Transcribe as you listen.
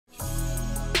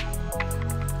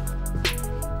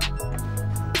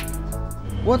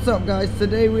What's up guys,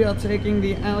 today we are taking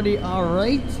the Audi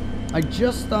R8. I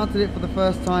just started it for the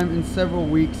first time in several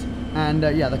weeks and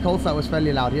yeah, the cold start was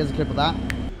fairly loud. Here's a clip of that.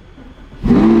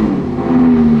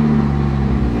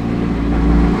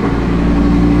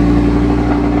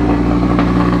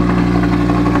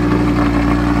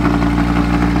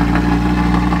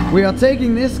 We are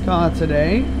taking this car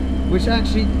today, which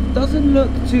actually doesn't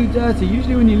look too dirty.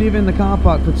 Usually when you leave it in the car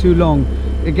park for too long,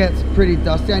 it gets pretty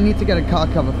dusty. I need to get a car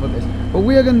cover for this. But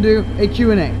we are going to do a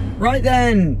Q&A. Right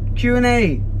then,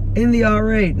 Q&A in the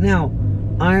R8. Now,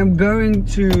 I am going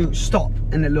to stop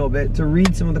in a little bit to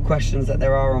read some of the questions that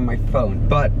there are on my phone.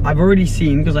 But I've already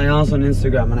seen, because I asked on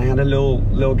Instagram and I had a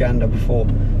little gander before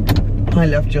I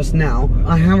left just now.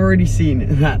 I have already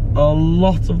seen that a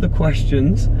lot of the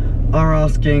questions are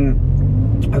asking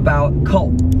about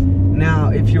Cole. Now,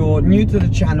 if you're new to the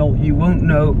channel, you won't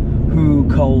know who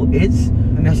Cole is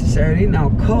necessarily. Now,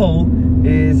 Cole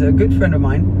is a good friend of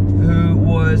mine who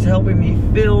was helping me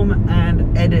film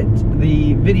and edit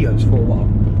the videos for a while.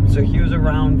 So he was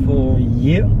around for a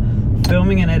year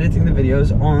filming and editing the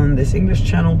videos on this English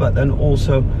channel, but then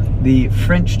also the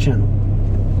French channel.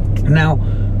 Now,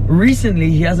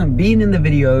 recently he hasn't been in the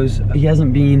videos, he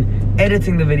hasn't been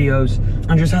editing the videos,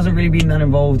 and just hasn't really been that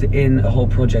involved in a whole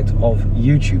project of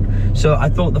YouTube. So I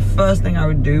thought the first thing I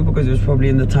would do, because it was probably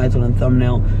in the title and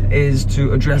thumbnail, is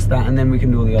to address that, and then we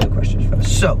can do all the other questions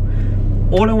first. So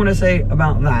all I want to say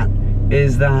about that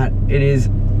is that it is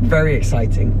very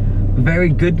exciting, very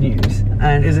good news,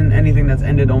 and isn't anything that's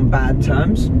ended on bad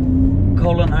terms.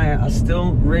 Cole and I are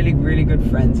still really, really good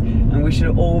friends, and we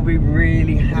should all be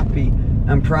really happy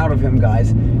and proud of him,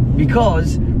 guys,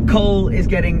 because Cole is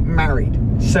getting married.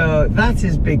 So that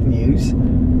is big news,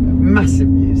 massive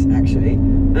news actually,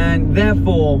 and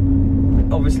therefore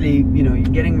obviously, you know, you're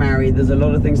getting married, there's a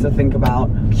lot of things to think about.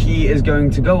 He is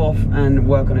going to go off and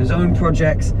work on his own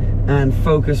projects and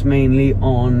focus mainly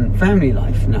on family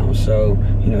life now. So,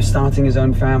 you know, starting his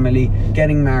own family,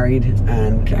 getting married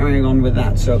and carrying on with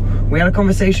that. So we had a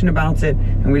conversation about it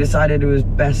and we decided it was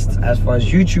best, as far as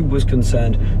YouTube was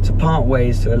concerned, to part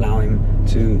ways to allow him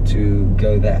to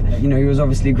go there. You know, he was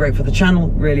obviously great for the channel,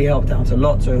 really helped out a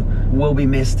lot, so will be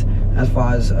missed as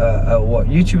far as what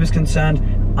YouTube is concerned.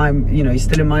 You know, he's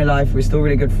still in my life, we're still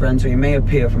really good friends, so he may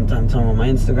appear from time to time on my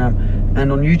Instagram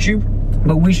and on YouTube,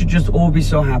 but we should just all be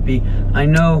so happy. I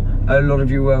know a lot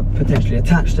of you were potentially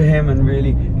attached to him and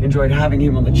really enjoyed having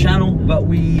him on the channel, but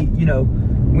we, you know,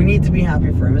 we need to be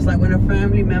happy for him. It's like when a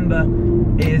family member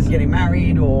is getting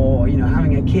married or, you know,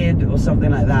 having a kid or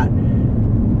something like that.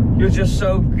 You're just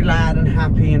so glad and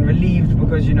happy and relieved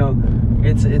because, you know,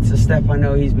 it's a step I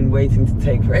know he's been waiting to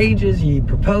take for ages. He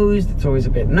proposed. It's always a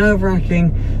bit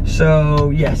nerve-wracking. So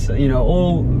yes, you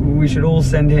know, we should all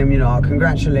send him, you know, our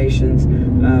congratulations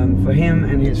for him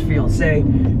and his fiancée,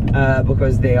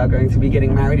 because they are going to be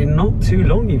getting married in not too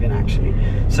long even, actually.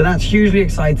 So that's hugely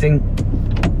exciting,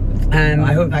 and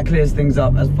I hope that clears things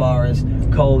up as far as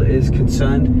Cole is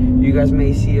concerned. You guys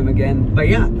may see him again, but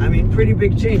yeah, I mean, pretty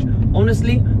big change.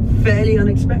 Honestly, fairly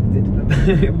unexpected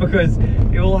because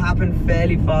it all happened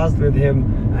fairly fast with him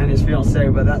and his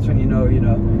fiancée, but that's when you know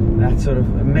that sort of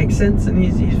makes sense, and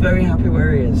he's very happy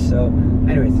where he is. So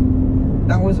anyways,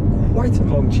 that was quite a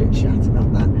long chit chat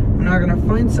about that. I'm now gonna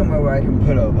find somewhere where I can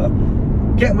pull over,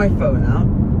 get my phone out,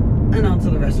 and answer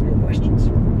the rest of your questions.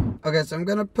 Okay, so I'm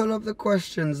gonna pull up the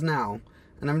questions now,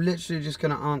 and I'm literally just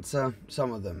gonna answer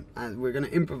some of them, and we're gonna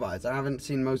improvise. I haven't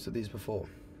seen most of these before.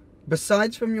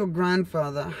 Besides from your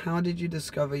grandfather, how did you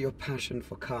discover your passion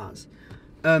for cars?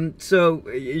 So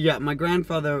yeah, my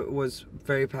grandfather was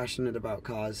very passionate about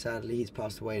cars. Sadly, he's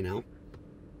passed away now,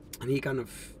 and he kind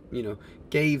of, you know,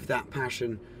 gave that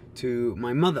passion to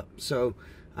my mother. So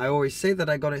I always say that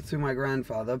I got it through my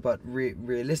grandfather, but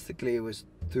realistically it was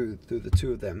through the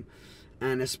two of them.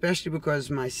 And especially because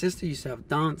my sister used to have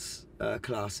dance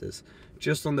classes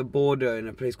just on the border in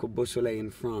a place called Beausoleil in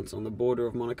France, on the border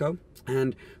of Monaco.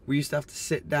 And we used to have to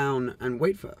sit down and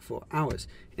wait for hours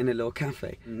in a little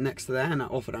cafe next to there, and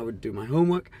often I would do my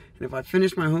homework. And if I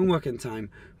finished my homework in time,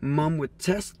 Mum would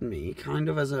test me kind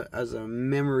of as a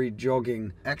memory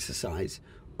jogging exercise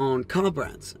on car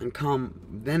brands and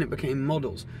then it became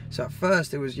models. So at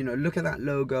first it was, you know, look at that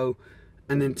logo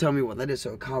and then tell me what that is.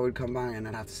 So a car would come by and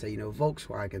I'd have to say, you know,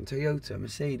 Volkswagen, Toyota,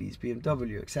 Mercedes,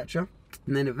 BMW, etc.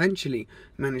 And then eventually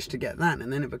managed to get that,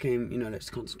 and then it became, you know, let's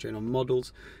concentrate on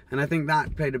models. And I think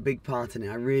that played a big part in it.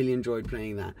 I really enjoyed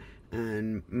playing that.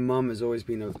 And Mum has always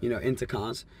been, you know, into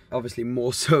cars, obviously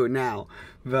more so now.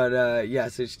 But yeah,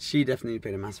 so she definitely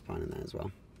played a massive part in that as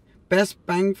well. Best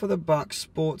bang for the buck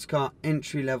sports car,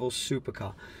 entry level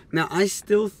supercar. Now I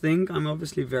still think, I'm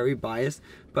obviously very biased,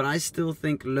 but I still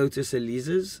think Lotus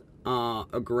Elises are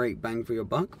a great bang for your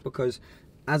buck, because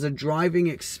as a driving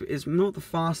it's not the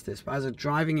fastest, but as a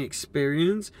driving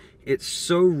experience, it's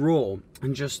so raw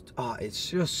and just it's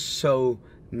just so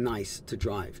nice to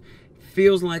drive.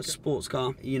 Feels like a sports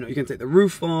car. You know, you can take the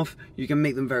roof off, you can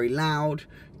make them very loud,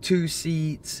 2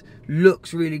 seats,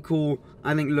 looks really cool.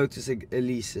 I think Lotus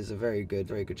Elise is a very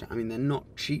good I mean, they're not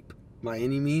cheap by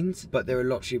any means, but they're a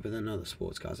lot cheaper than other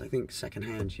sports cars. I think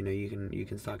secondhand, you know, you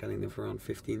can start getting them for around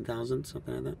 15,000,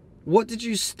 something like that. What did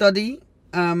you study?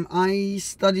 I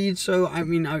studied, so I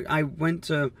mean, I went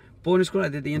to boarding school. I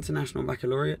did the International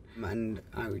Baccalaureate, and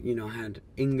I, you know, had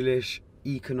English,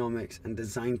 economics and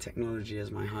design technology as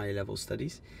my high level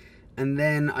studies. And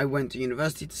then I went to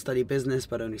university to study business,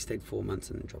 but only stayed 4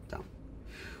 months and then dropped out.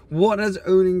 What has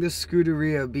owning the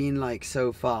Scuderia been like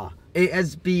so far? It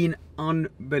has been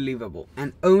unbelievable.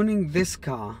 And owning this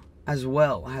car as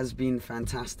well has been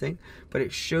fantastic, but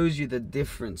it shows you the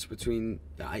difference between,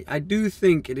 I do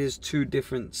think it is two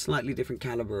different, slightly different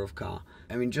caliber of car.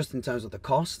 I mean, just in terms of the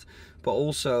cost, but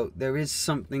also there is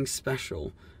something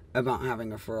special about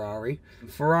having a Ferrari.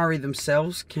 Ferrari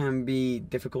themselves can be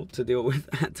difficult to deal with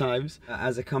at times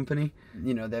as a company.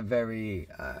 You know, they're very,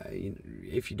 you know,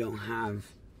 if you don't have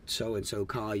so-and-so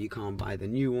car, you can't buy the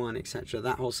new one, etc.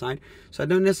 That whole side. So I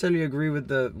don't necessarily agree with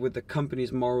the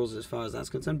company's morals as far as that's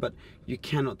concerned, but you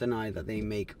cannot deny that they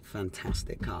make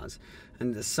fantastic cars.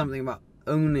 And there's something about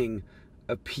owning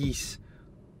a piece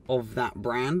of that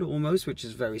brand almost, which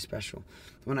is very special.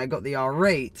 When I got the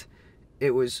R8,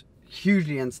 it was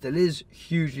hugely, and still is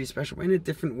hugely special, but in a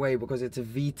different way, because it's a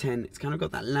V10. It's kind of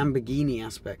got that Lamborghini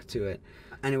aspect to it,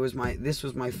 and this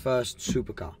was my first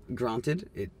supercar. Granted,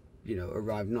 it, you know,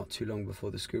 arrived not too long before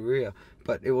the Scuderia,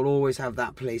 but it will always have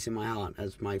that place in my heart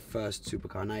as my first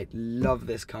supercar, and I love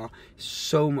this car.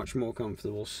 So much more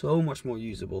comfortable, so much more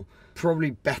usable, probably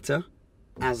better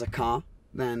as a car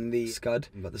than the Scud,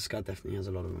 but the Scud definitely has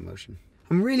a lot of emotion.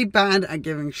 I'm really bad at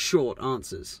giving short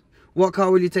answers. What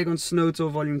car will you take on Snow Tour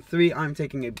Volume 3? I'm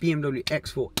taking a BMW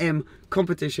X4M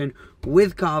competition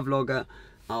with Car Vlogger.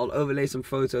 I'll overlay some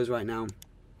photos right now.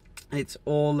 It's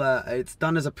all, it's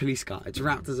done as a police car. It's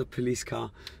wrapped as a police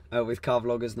car with Car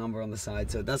Vlogger's number on the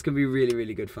side. So that's going to be really,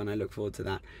 really good fun. I look forward to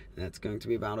that. That's going to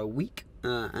be about a week.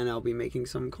 And I'll be making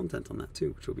some content on that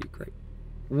too, which will be great.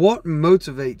 What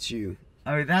motivates you?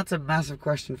 I mean, that's a massive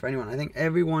question for anyone. I think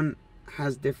everyone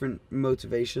has different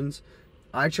motivations.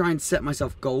 I try and set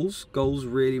myself goals. Goals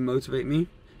really motivate me.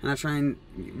 And I try and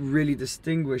really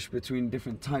distinguish between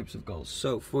different types of goals.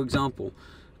 So, for example,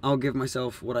 I'll give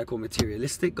myself what I call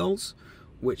materialistic goals,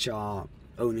 which are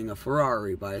owning a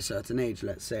Ferrari by a certain age,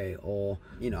 let's say, or,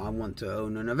 you know, I want to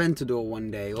own an Aventador one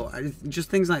day, or just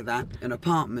things like that, an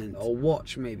apartment or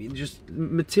watch maybe, just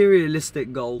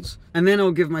materialistic goals. And then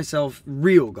I'll give myself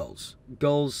real goals.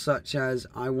 Goals such as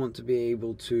I want to be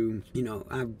able to, you know,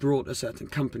 have brought a certain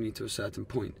company to a certain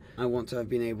point. I want to have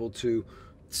been able to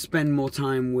spend more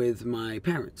time with my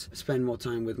parents, spend more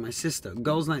time with my sister,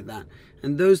 goals like that.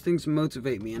 And those things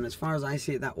motivate me, and as far as I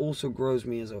see it, that also grows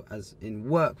me as in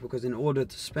work, because in order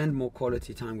to spend more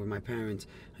quality time with my parents,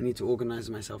 I need to organize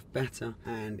myself better,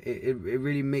 and it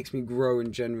really makes me grow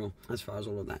in general as far as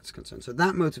all of that's concerned. So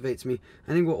that motivates me.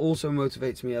 I think what also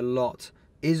motivates me a lot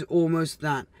is almost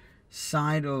that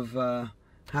side of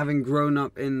having grown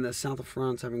up in the south of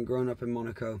France, having grown up in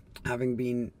Monaco, having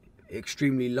been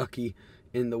extremely lucky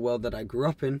in the world that I grew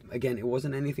up in. Again, it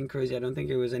wasn't anything crazy. I don't think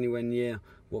it was anywhere near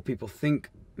what people think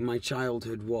my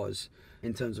childhood was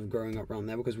in terms of growing up around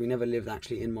there, because we never lived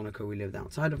actually in Monaco. We lived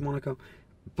outside of Monaco.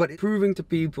 But proving to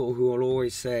people who will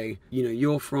always say, you know,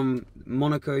 you're from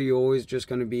Monaco, you're always just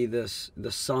going to be the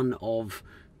son of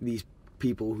these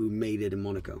people who made it in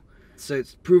Monaco. So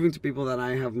it's proving to people that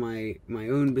I have my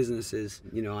own businesses,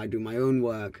 you know, I do my own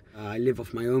work, I live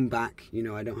off my own back, you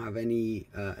know, I don't have any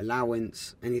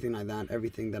allowance, anything like that.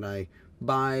 Everything that I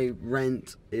buy,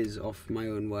 rent is off my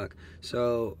own work.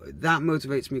 So that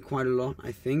motivates me quite a lot,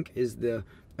 I think, is the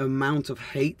amount of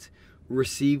hate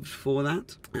received for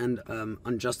that, and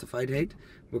unjustified hate,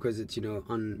 because it's, you know,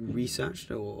 unresearched,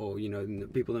 or you know,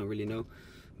 people don't really know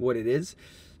what it is.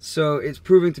 So it's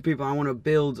proving to people I want to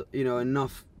build, you know,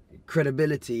 enough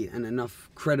credibility and enough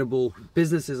credible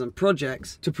businesses and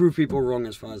projects to prove people wrong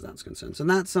as far as that's concerned. So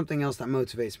that's something else that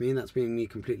motivates me, and that's being me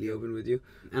completely open with you.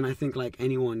 And I think, like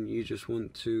anyone, you just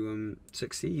want to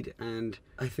succeed. And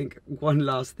I think one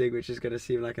last thing, which is going to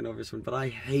seem like an obvious one, but I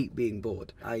hate being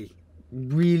bored. I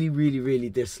really, really, really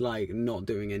dislike not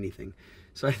doing anything.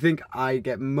 So I think I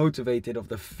get motivated of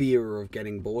the fear of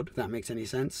getting bored, if that makes any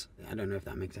sense. I don't know if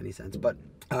that makes any sense, but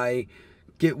I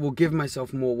will give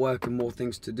myself more work and more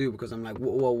things to do, because I'm like,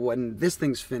 well, when this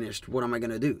thing's finished, what am I going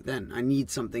to do then? I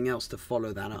need something else to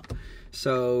follow that up.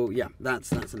 So yeah,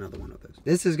 that's another one of those.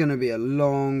 This is going to be a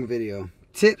long video.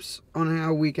 Tips on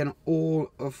how we can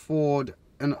all afford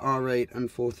an R8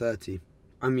 and 430.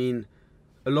 I mean,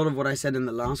 a lot of what I said in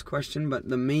the last question, but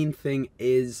the main thing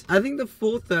is, I think the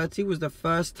 430 was the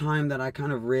first time that I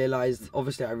kind of realized,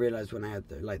 obviously I realized when I had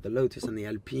the Lotus and the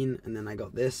Alpine, and then I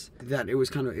got this, that it was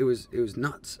kind of, it was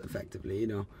nuts, effectively, you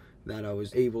know, that I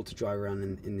was able to drive around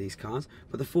in these cars.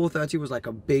 But the 430 was like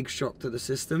a big shock to the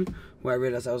system, where I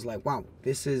realized, I was like, wow,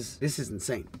 this is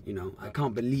insane, you know.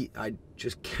 I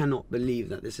just cannot believe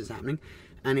that this is happening.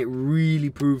 And it really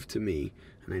proved to me,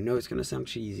 and I know it's going to sound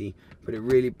cheesy, but it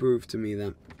really proved to me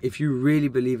that if you really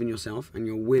believe in yourself and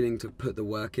you're willing to put the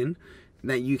work in,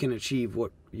 that you can achieve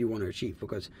what you want to achieve.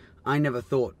 Because I never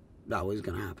thought that was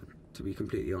going to happen, to be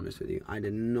completely honest with you. I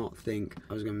did not think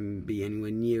I was going to be anywhere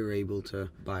near able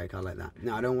to buy a car like that.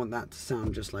 Now, I don't want that to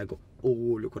sound just like, oh,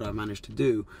 look what I've managed to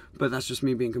do, but that's just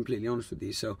me being completely honest with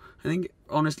you. So I think,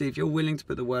 honestly, if you're willing to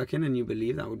put the work in and you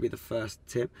believe, that would be the first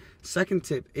tip. Second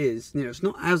tip is, you know, it's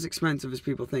not as expensive as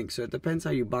people think, so it depends how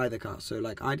you buy the car. So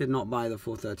like, I did not buy the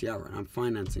 430 outright, I'm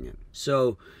financing it.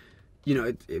 So, you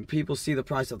know, people see the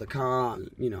price of the car,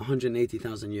 you know,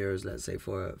 180,000 euros, let's say,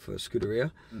 for a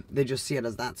Scuderia. They just see it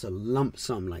as that's a lump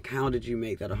sum. Like, how did you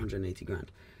make that 180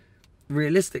 grand?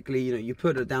 Realistically, you know, you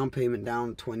put a down payment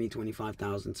down,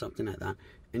 25,000, something like that,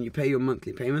 and you pay your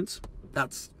monthly payments.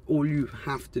 That's all you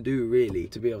have to do, really,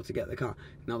 to be able to get the car.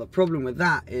 Now, the problem with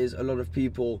that is a lot of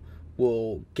people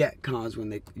will get cars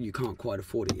when you can't quite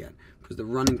afford it yet, because the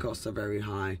running costs are very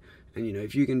high. And, you know,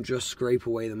 if you can just scrape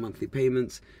away the monthly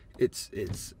payments,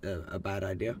 it's a bad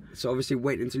idea. So obviously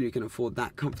wait until you can afford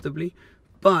that comfortably.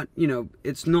 But, you know,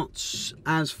 it's not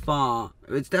as far,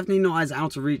 it's definitely not as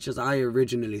out of reach as I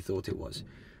originally thought it was.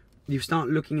 You start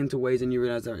looking into ways and you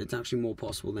realize that it's actually more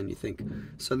possible than you think.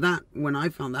 So that, when I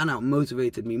found that out,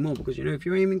 motivated me more, because, you know, if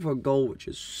you're aiming for a goal which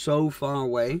is so far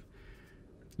away,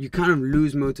 you kind of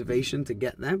lose motivation to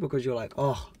get there, because you're like,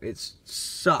 oh, it's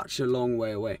such a long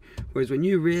way away. Whereas when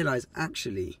you realize,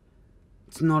 actually,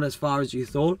 it's not as far as you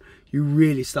thought, you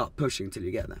really start pushing till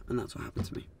you get there. And that's what happened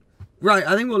to me. Right,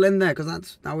 I think we'll end there,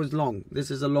 because that was long.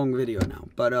 This is a long video now.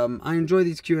 But I enjoy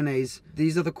these Q&As.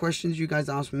 These are the questions you guys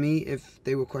asked me. If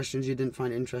they were questions you didn't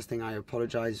find interesting, I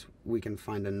apologize. We can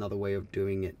find another way of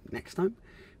doing it next time.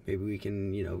 Maybe we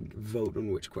can, you know, vote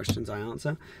on which questions I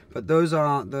answer. But those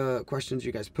are the questions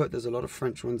you guys put. There's a lot of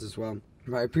French ones as well.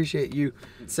 But I appreciate you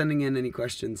sending in any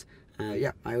questions.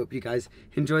 Yeah, I hope you guys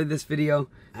enjoyed this video,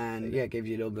 and yeah, gave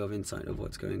you a little bit of insight of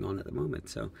what's going on at the moment.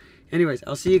 So anyways,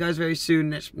 I'll see you guys very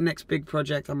soon. Next big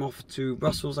project, I'm off to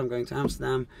Brussels, I'm going to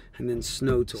Amsterdam, and then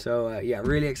snow tour. So yeah,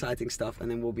 really exciting stuff, and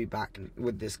then we'll be back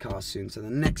with this car soon. So the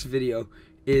next video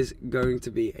is going to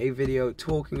be a video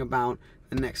talking about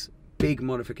the next big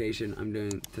modification I'm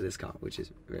doing to this car, which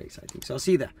is very exciting. So I'll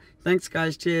see you there. Thanks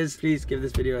guys, cheers. Please give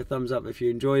this video a thumbs up if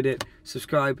you enjoyed it.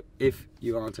 Subscribe if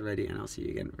you aren't already, and I'll see you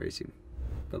again very soon.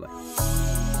 Bye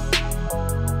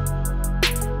bye.